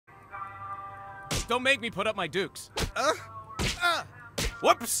Don't make me put up my dukes.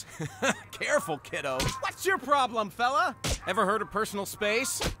 Whoops! Careful, kiddo. What's your problem, fella? Ever heard of personal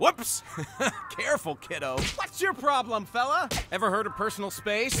space? Whoops! Careful, kiddo. What's your problem, fella? Ever heard of personal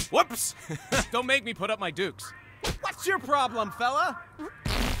space? Whoops! Don't make me put up my dukes. What's your problem, fella?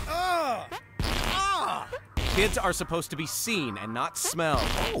 Kids are supposed to be seen and not smelled.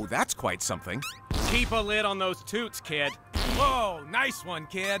 Oh, that's quite something. Keep a lid on those toots, kid. Whoa, nice one,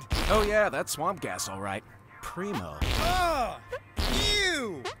 kid. Oh yeah, that's swamp gas, all right. Primo.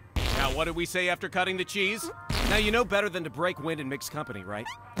 Ew! Now, what did we say after cutting the cheese? Now, you know better than to break wind in mixed company, right?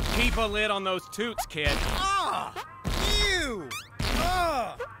 Keep a lid on those toots, kid. Ew!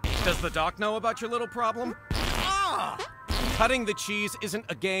 Does the doc know about your little problem? Cutting the cheese isn't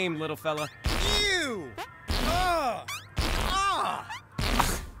a game, little fella. Ew!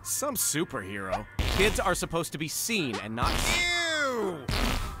 Some superhero. Kids are supposed to be seen and not... Ew!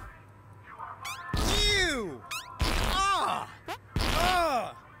 Ew!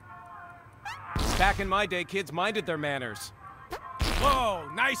 Back in my day, kids minded their manners. Whoa,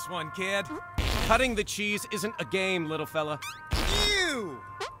 nice one, kid. Cutting the cheese isn't a game, little fella. Ew!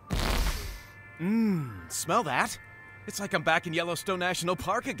 Smell that? It's like I'm back in Yellowstone National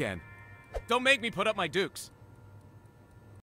Park again. Don't make me put up my dukes.